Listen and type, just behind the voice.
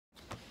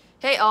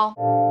Hey all!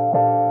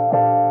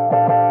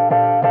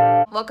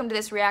 Welcome to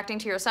this reacting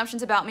to your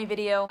assumptions about me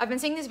video. I've been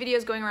seeing these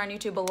videos going around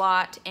YouTube a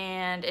lot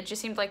and it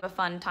just seemed like a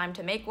fun time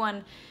to make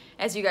one.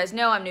 As you guys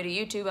know, I'm new to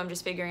YouTube, I'm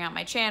just figuring out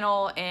my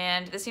channel,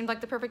 and this seemed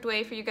like the perfect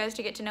way for you guys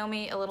to get to know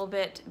me a little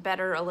bit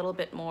better, a little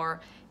bit more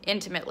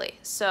intimately.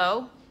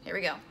 So, here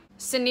we go.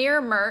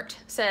 Sineer Mert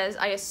says,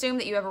 I assume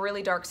that you have a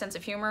really dark sense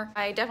of humor.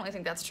 I definitely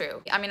think that's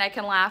true. I mean, I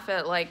can laugh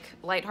at like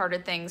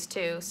lighthearted things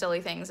too,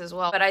 silly things as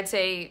well, but I'd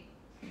say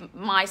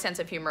my sense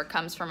of humor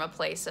comes from a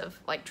place of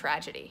like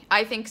tragedy.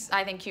 I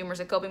think humor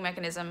is a coping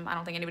mechanism. I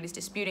don't think anybody's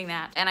disputing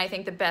that. And I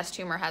think the best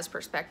humor has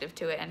perspective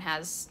to it and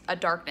has a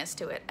darkness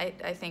to it.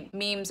 I think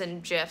memes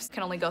and GIFs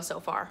can only go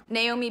so far.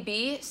 Naomi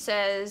B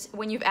says,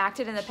 when you've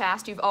acted in the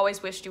past, you've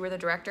always wished you were the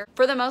director.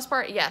 For the most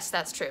part, yes,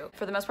 that's true.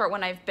 For the most part,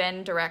 when I've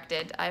been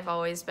directed, I've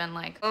always been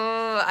like,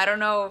 oh, I don't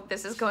know,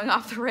 this is going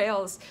off the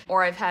rails.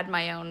 Or I've had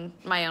my own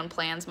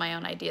plans, my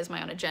own ideas,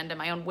 my own agenda,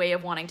 my own way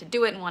of wanting to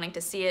do it and wanting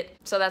to see it.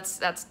 So that's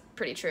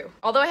pretty true.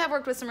 Although I have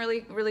worked with some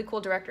really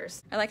cool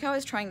directors. I like how I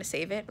was trying to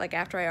save it, like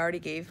after I already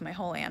gave my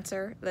whole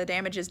answer. The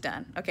damage is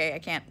done. Okay, I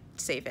can't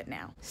save it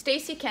now.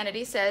 Stacy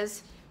Kennedy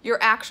says,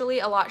 you're actually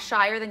a lot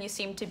shyer than you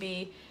seem to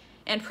be,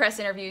 and press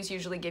interviews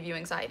usually give you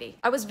anxiety.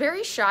 I was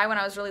very shy when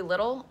I was really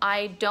little.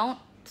 I don't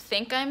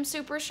think I'm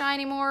super shy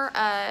anymore.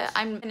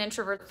 I'm an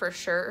introvert for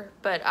sure,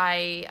 but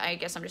I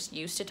guess I'm just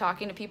used to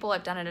talking to people.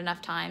 I've done it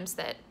enough times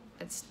that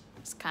it's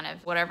kind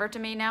of whatever to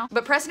me now.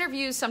 But press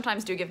interviews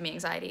sometimes do give me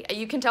anxiety.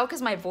 You can tell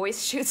because my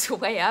voice shoots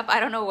way up.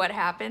 I don't know what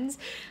happens.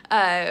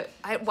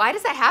 Why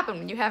does that happen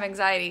when you have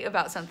anxiety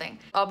about something?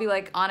 I'll be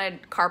like on a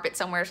carpet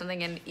somewhere or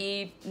something and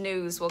E!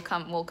 News will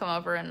come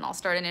over and I'll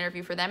start an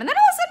interview for them, and then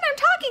all of a sudden I'm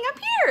talking up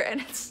here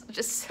and it's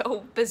just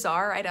so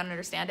bizarre. I don't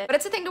understand it. But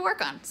it's a thing to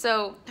work on.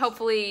 So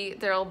hopefully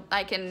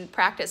I can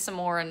practice some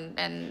more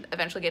and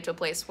eventually get to a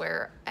place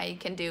where I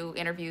can do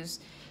interviews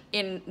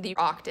in the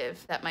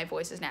octave that my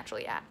voice is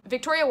naturally at.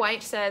 Victoria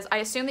White says, I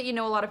assume that you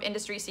know a lot of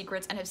industry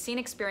secrets and have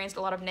experienced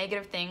a lot of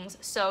negative things,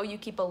 so you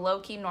keep a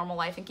low-key normal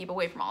life and keep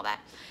away from all that.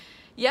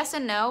 Yes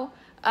and no.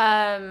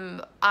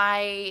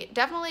 I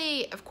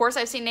definitely, of course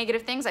I've seen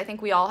negative things. I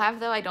think we all have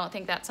though. I don't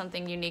think that's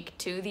something unique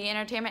to the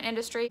entertainment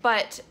industry,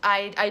 but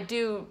I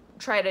do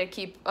try to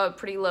keep a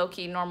pretty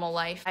low-key normal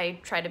life. I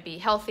try to be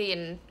healthy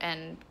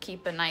and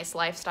keep a nice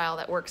lifestyle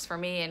that works for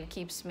me and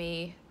keeps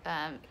me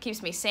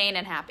sane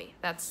and happy.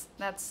 That's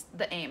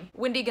the aim.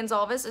 Wendy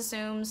Gonzalez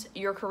assumes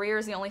your career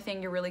is the only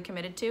thing you're really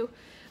committed to.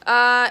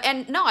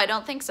 And no, I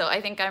don't think so.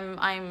 I think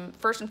I'm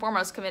first and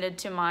foremost committed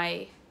to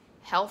my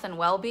health and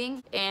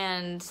well-being,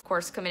 and of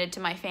course committed to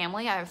my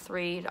family. I have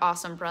 3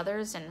 awesome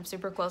brothers and I'm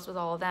super close with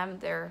all of them.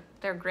 They're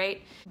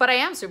great. But I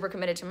am super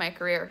committed to my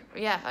career.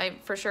 Yeah, I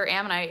for sure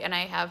am, and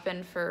I have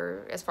been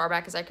for as far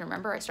back as I can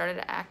remember. I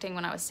started acting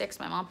when I was 6.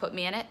 My mom put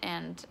me in it,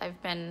 and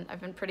I've been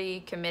pretty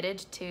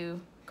committed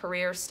to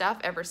career stuff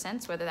ever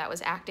since, whether that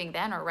was acting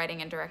then or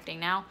writing and directing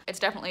now. It's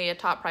definitely a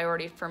top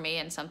priority for me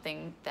and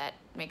something that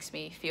makes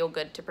me feel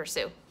good to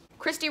pursue.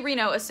 Christy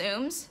Reno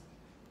assumes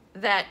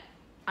that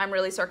I'm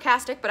really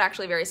sarcastic, but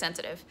actually very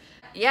sensitive.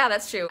 Yeah,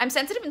 that's true. I'm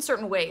sensitive in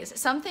certain ways.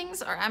 Some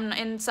things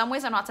in some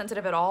ways I'm not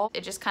sensitive at all.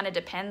 It just kind of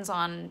depends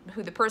on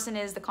who the person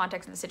is, the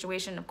context of the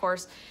situation, of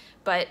course.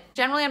 But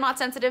generally I'm not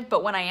sensitive,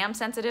 but when I am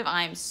sensitive,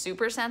 I'm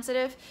super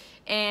sensitive.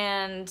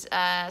 And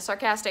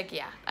sarcastic,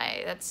 yeah,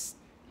 that's,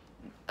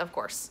 of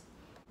course.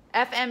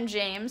 FM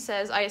James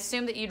says, I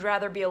assume that you'd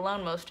rather be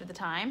alone most of the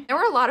time. There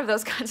were a lot of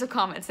those kinds of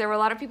comments. There were a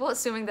lot of people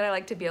assuming that I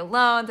like to be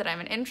alone, that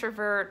I'm an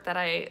introvert, that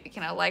I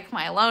like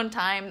my alone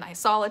time, my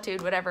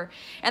solitude, whatever.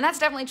 And that's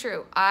definitely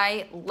true.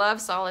 I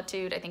love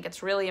solitude. I think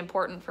it's really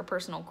important for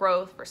personal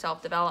growth, for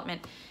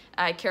self-development.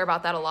 I care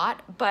about that a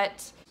lot,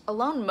 but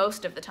alone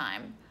most of the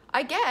time.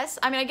 I guess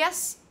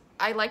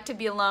I like to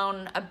be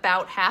alone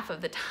about half of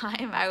the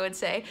time, I would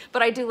say,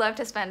 but I do love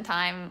to spend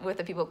time with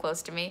the people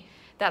close to me.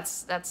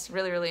 That's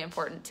really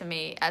important to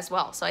me as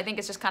well. So I think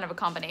it's just kind of a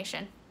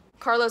combination.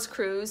 Carlos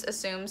Cruz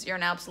assumes you're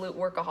an absolute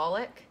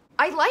workaholic.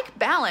 I like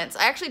balance.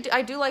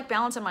 I do like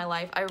balance in my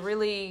life. I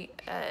really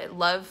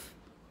love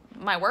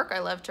my work. I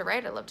love to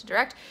write. I love to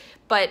direct.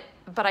 But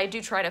I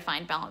do try to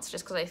find balance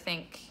just because I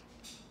think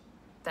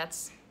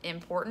that's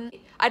important.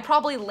 I'd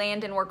probably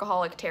land in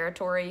workaholic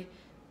territory,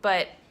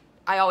 but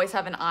I always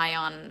have an eye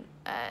on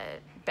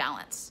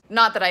balance.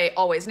 Not that I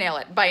always nail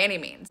it by any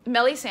means.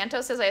 Melly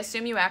Santos says, I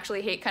assume you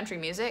actually hate country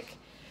music.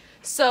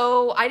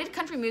 So I did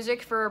country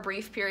music for a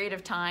brief period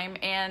of time,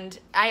 and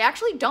I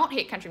actually don't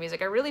hate country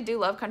music. I really do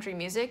love country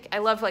music. I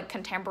love like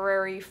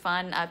contemporary,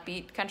 fun,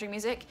 upbeat country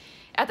music.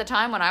 At the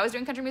time when I was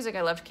doing country music,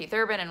 I loved Keith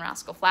Urban and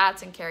Rascal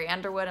Flatts and Carrie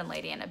Underwood and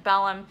Lady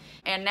Antebellum.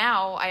 And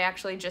now I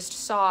actually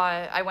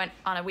I went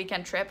on a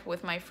weekend trip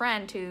with my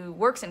friend who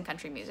works in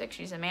country music.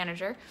 She's a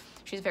manager.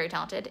 She's very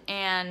talented.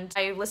 And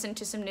I listened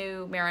to some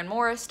new Maren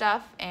Morris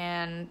stuff,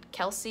 and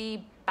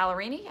Kelsey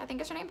Ballerini, I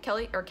think is her name,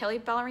 Kelly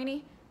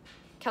Ballerini.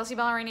 Kelsey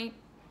Ballerini,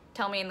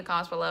 tell me in the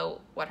comments below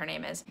what her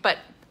name is. But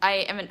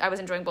I was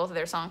enjoying both of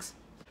their songs.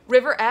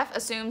 River F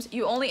assumes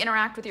you only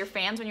interact with your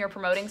fans when you're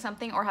promoting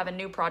something or have a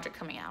new project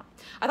coming out.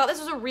 I thought this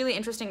was a really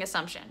interesting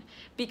assumption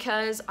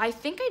because I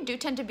think I do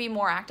tend to be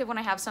more active when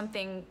I have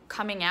something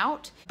coming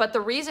out. But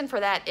the reason for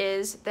that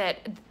is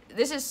that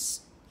this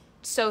is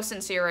so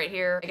sincere right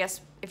here. I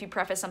guess if you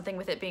preface something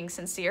with it being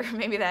sincere,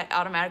 maybe that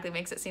automatically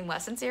makes it seem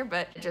less sincere,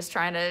 but just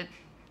trying to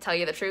tell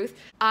you the truth.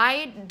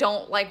 I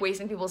don't like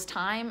wasting people's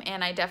time,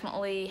 and I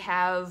definitely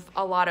have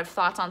a lot of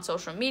thoughts on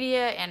social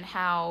media and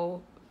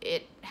how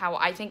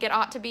I think it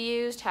ought to be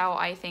used, how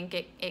I think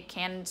it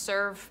can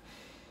serve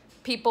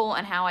people,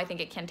 and how I think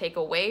it can take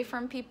away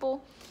from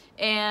people.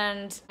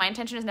 And my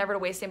intention is never to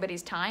waste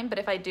anybody's time, but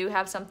if I do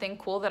have something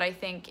cool that I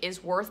think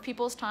is worth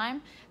people's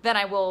time, then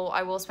I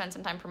will spend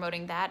some time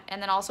promoting that.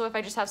 And then also if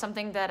I just have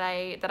something that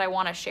I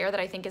want to share that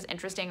I think is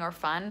interesting or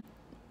fun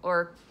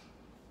or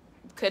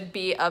could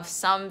be of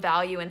some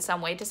value in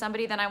some way to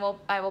somebody, then I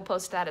will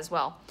post that as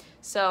well.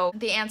 So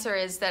the answer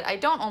is that I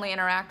don't only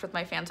interact with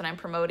my fans when I'm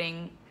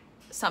promoting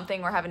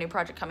something or have a new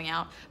project coming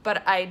out,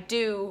 but I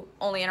do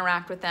only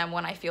interact with them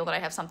when I feel that I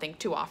have something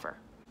to offer.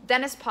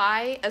 Dennis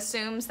Pye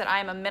assumes that I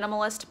am a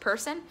minimalist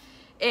person,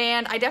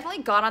 and I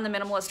definitely got on the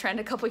minimalist trend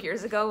a couple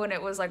years ago when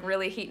it was like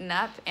really heating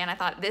up, and I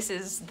thought this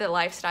is the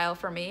lifestyle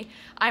for me.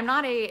 I'm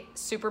not a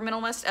super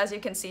minimalist, as you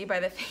can see by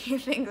the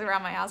things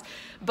around my house,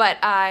 but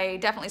I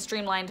definitely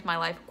streamlined my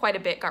life quite a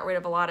bit, got rid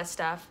of a lot of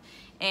stuff,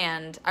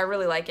 and I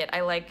really like it.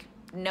 I like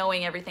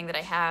knowing everything that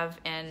I have,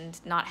 and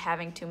not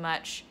having too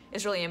much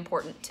is really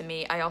important to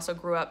me. I also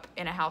grew up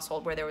in a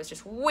household where there was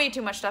just way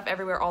too much stuff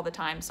everywhere all the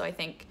time, so I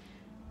think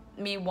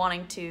me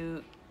wanting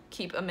to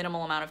keep a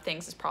minimal amount of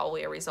things is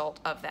probably a result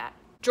of that.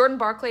 Jordan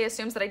Barclay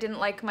assumes that I didn't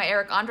like my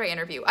Eric Andre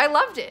interview. I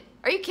loved it.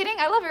 Are you kidding?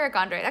 I love Eric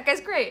Andre. That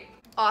guy's great.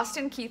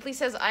 Austin Keithley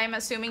says, I'm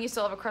assuming you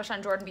still have a crush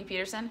on Jordan B.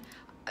 Peterson.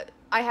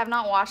 I have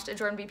not watched a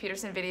Jordan B.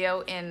 Peterson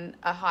video in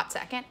a hot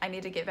second. I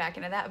need to get back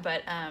into that,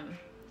 but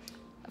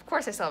of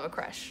course I still have a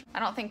crush. I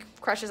don't think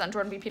crushes on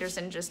Jordan B.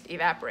 Peterson just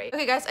evaporate.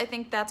 Okay guys, I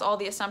think that's all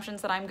the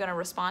assumptions that I'm gonna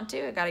respond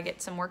to. I gotta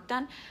get some work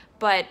done.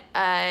 But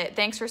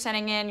thanks for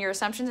sending in your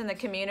assumptions in the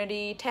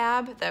community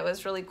tab. That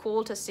was really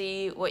cool to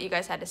see what you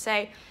guys had to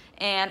say.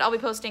 And I'll be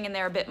posting in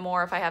there a bit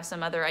more if I have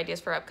some other ideas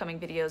for upcoming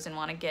videos and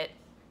wanna get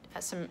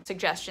some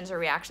suggestions or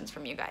reactions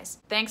from you guys.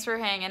 Thanks for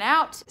hanging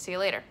out. See you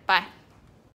later. Bye.